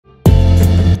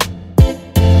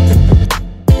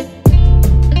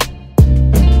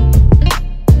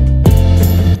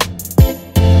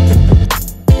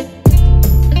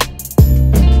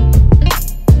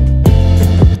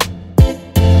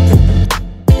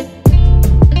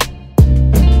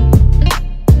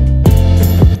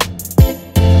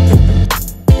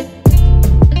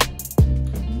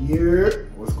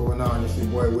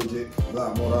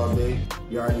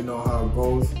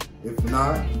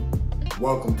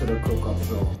to the cook-up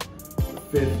show.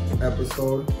 5th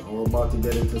episode, and we're about to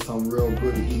get into some real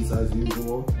good eats as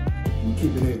usual. I'm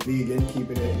keeping it vegan,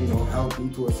 keeping it, you know, healthy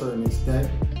to a certain extent.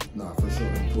 Nah, for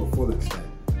sure, to a full extent.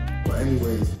 But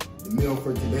anyways, the meal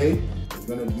for today is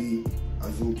gonna be a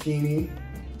zucchini,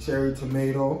 cherry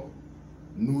tomato,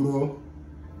 noodle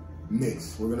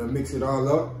mix. We're gonna mix it all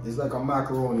up. It's like a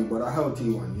macaroni, but a healthy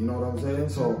one, you know what I'm saying?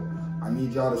 So I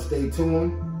need y'all to stay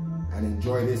tuned and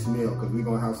enjoy this meal because we're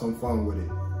gonna have some fun with it.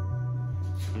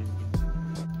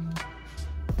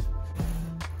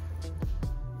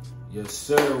 Yes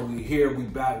sir, we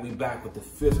back with the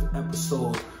 5th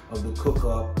episode of the Cook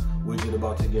Up. We're just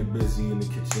about to get busy in the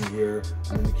kitchen here.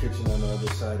 I'm in the kitchen on the other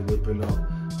side whipping up.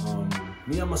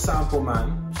 Me, I'm a sample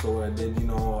man, so what I did, you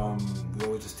know, we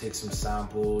always just take some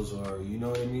samples, or you know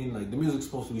what I mean? Like the music's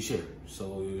supposed to be shared.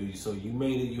 So you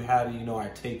made it, you had it, you know, I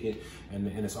take it, and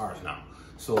it's ours now.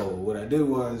 So what I did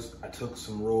was I took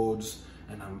some Rhodes,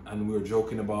 and we were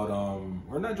joking about,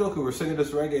 we're not joking, we're singing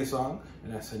this reggae song,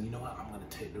 and I said, you know what, I'm gonna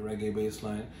take the reggae bass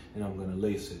line and I'm gonna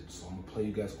lace it. So I'm gonna play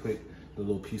you guys quick the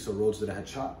little piece of Rhodes that I had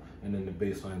chopped, and then the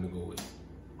bass line to go with it.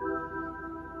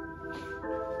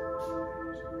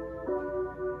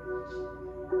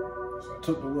 So I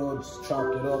took the Rhodes,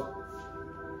 chopped it up,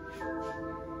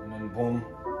 and then boom,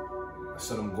 I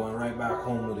said I'm going right back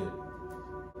home with it.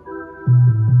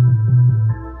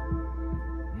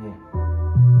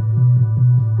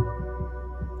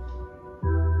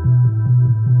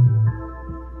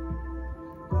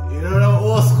 You know the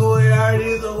old school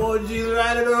ARDs, the OGs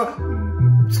right it up.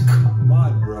 Come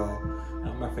on, bro.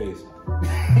 Not my face.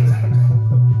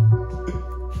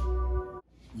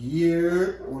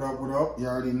 Yeah, what up, what up? You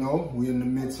already know, we in the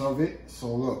midst of it.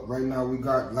 So look, right now we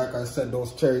got, like I said,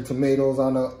 those cherry tomatoes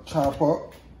on the chop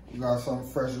up. We got some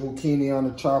fresh zucchini on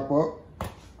the chop up.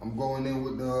 I'm going in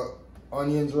with the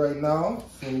onions right now.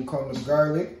 Soon come the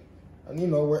garlic. And you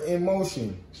know, we're in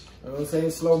motion. You know what I'm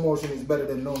saying? Slow motion is better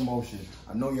than no motion.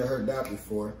 I know you heard that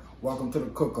before. Welcome to the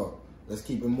cook-up. Let's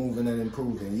keep it moving and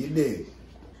improving. You dig?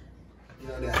 You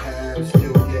know, the halves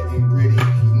still getting gritty.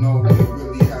 You know, we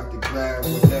really have to grab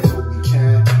whatever we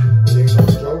can. There's no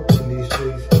joke in these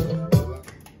streets.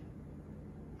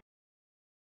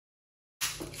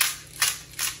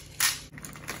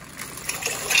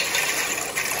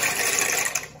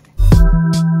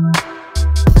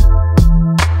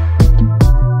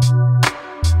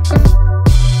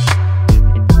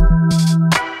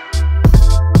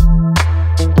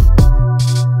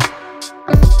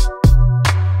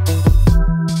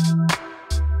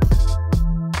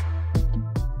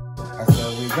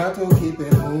 Got to keep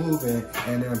it moving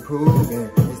and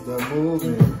improving. It's the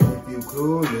moving. If you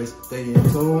clueless, stay in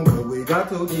tune. But we got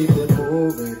to keep it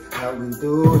moving. How we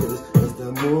do this? It's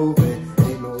the moving.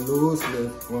 Ain't no loose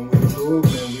lift when we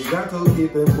trooping. We got to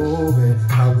keep it moving.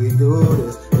 How we do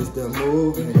this? It's the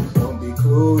moving. Don't be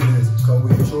clueless, cause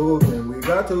we trooping. We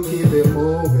got to keep it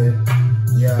moving.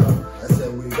 Yeah, I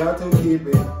said we got to keep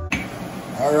it.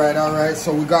 All right,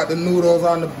 so we got the noodles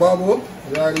on the bubble.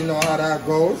 You already know how that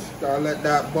goes. Gotta let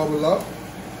that bubble up.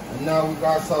 And now we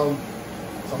got some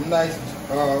nice,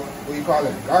 what do you call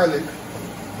it, garlic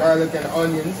and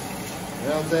onions. You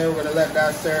know what I'm saying? We're gonna let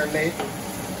that serenade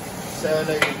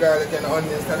the garlic and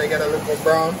onions till they get a little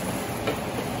brown.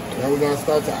 Then we're gonna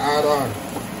start to add on.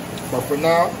 But for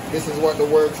now, this is what the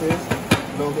works is.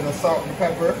 A little bit of salt and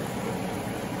pepper.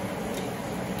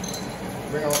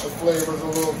 Bring out the flavors a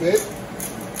little bit.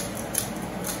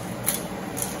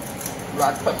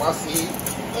 Black pepper seed.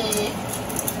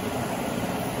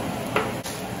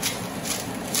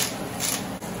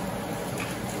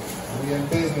 We in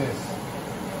business.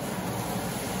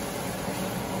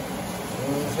 You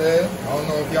know what I'm saying? I don't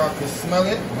know if y'all can smell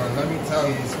it, but let me tell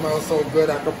you, it smells so good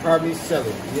I could probably sell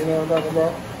it. You know what I'm talking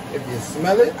about? If you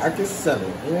smell it, I can sell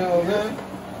it. You know what I'm saying?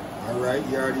 Alright,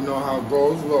 you already know how it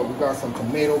goes. Look, we got some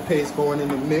tomato paste going in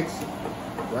the mix.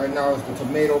 Right now it's the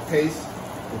tomato paste.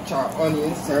 The chopped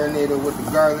onions, serenaded with the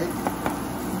garlic.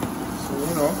 So,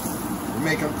 you know, we're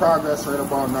making progress right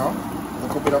about now. A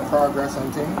little bit of progress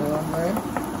on things, you know what I'm saying?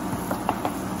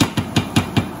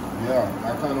 Yeah,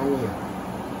 that kind of way.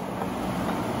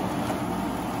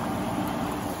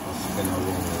 Spin a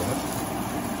little bit up.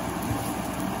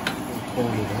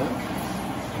 Hold it up.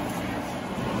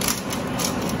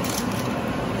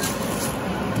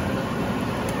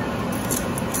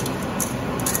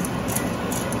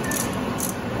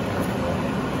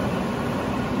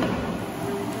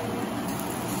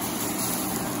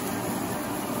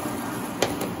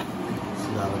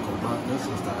 This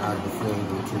is to add the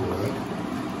flavor to it.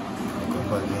 Okay,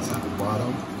 but this at the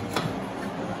bottom.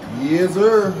 Yes,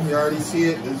 sir. You already see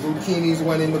it. The zucchinis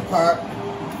went in the pot.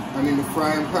 I'm in the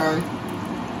frying pan.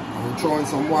 I'm throwing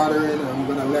some water in and I'm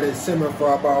gonna let it simmer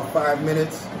for about 5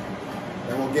 minutes.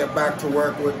 Then we'll get back to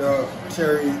work with the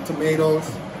cherry tomatoes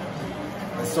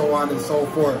and so on and so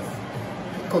forth.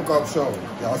 Cook-up show.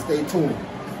 Y'all stay tuned.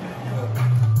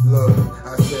 Look,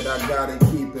 I said I gotta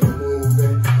keep it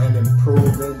moving and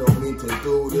improving. Don't mean to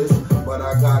do this, but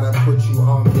I gotta put you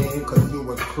on game cause you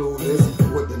was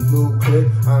clueless with the new clip.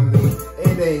 I mean,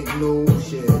 it ain't new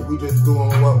shit. We just doing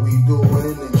what we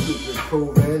doing and keep it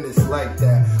proving. It's like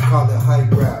that. Call it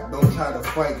hype rap. Don't try to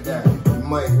fight that. You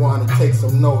might wanna take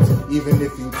some notes, even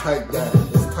if you type that.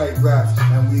 It's tight raps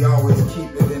and we always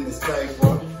keep it in the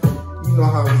cipher. You know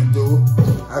how we do.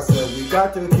 I said we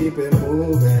got to keep it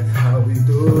moving. How we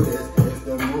do this, it's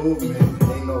the movement.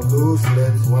 Ain't no loose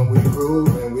lips when we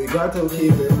grooving. We got to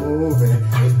keep it moving.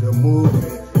 It's the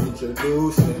movement.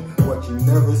 Introducing what you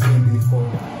never seen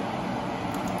before.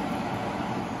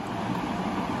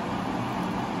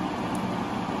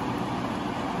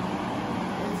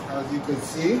 As you can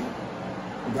see,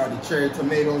 we got the cherry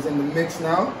tomatoes in the mix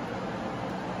now.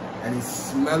 And it's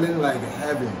smelling like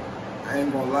heaven. I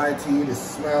ain't gonna lie to you, the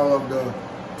smell of the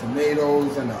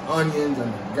tomatoes and the onions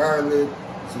and the garlic,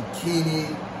 zucchini,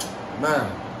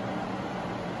 man,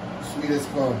 sweet as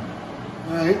fun.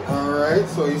 Alright,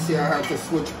 so you see I have to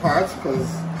switch pots because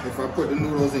if I put the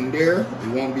noodles in there, it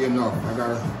won't be enough. I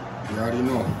gotta, you already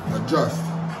know, adjust.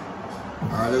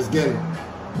 Alright, let's get it.